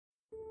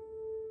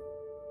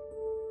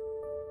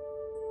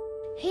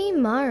Hey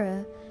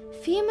Mara,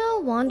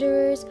 female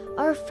wanderers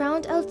are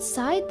found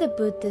outside the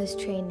Buddhist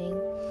training.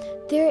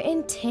 They're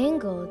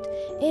entangled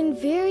in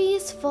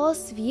various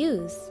false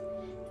views.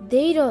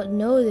 They don't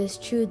know this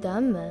true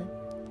Dhamma.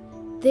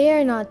 They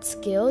are not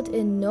skilled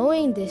in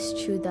knowing this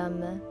true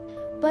Dhamma.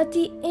 But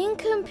the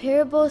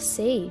incomparable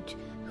sage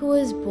who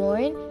was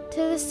born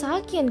to the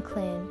Sakyan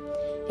clan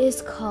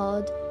is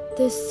called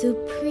the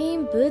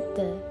Supreme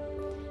Buddha.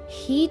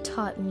 He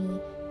taught me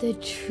the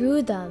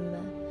true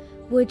Dhamma,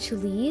 which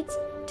leads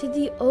to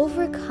the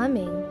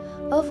overcoming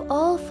of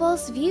all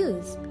false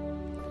views.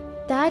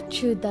 That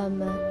true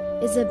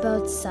Dhamma is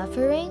about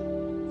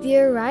suffering, the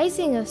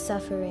arising of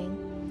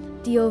suffering,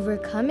 the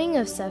overcoming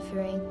of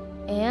suffering,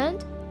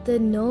 and the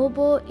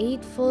Noble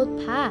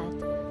Eightfold Path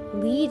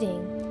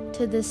leading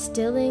to the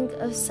stilling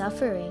of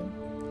suffering.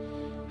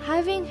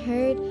 Having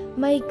heard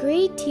my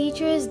great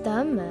teacher's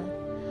Dhamma,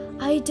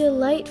 I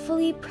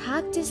delightfully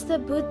practice the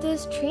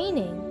Buddha's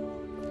training.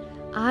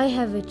 I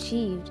have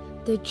achieved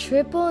the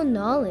triple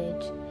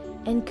knowledge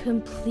and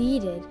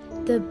completed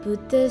the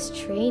Buddha's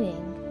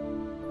training.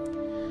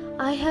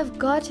 I have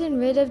gotten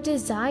rid of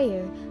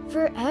desire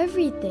for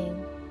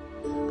everything.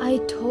 I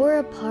tore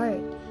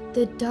apart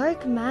the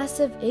dark mass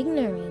of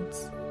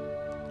ignorance.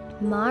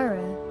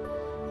 Mara,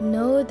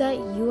 know that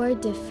you are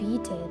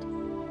defeated.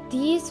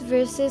 These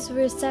verses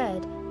were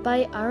said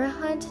by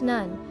Arahant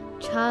Nun,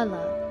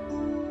 Cala.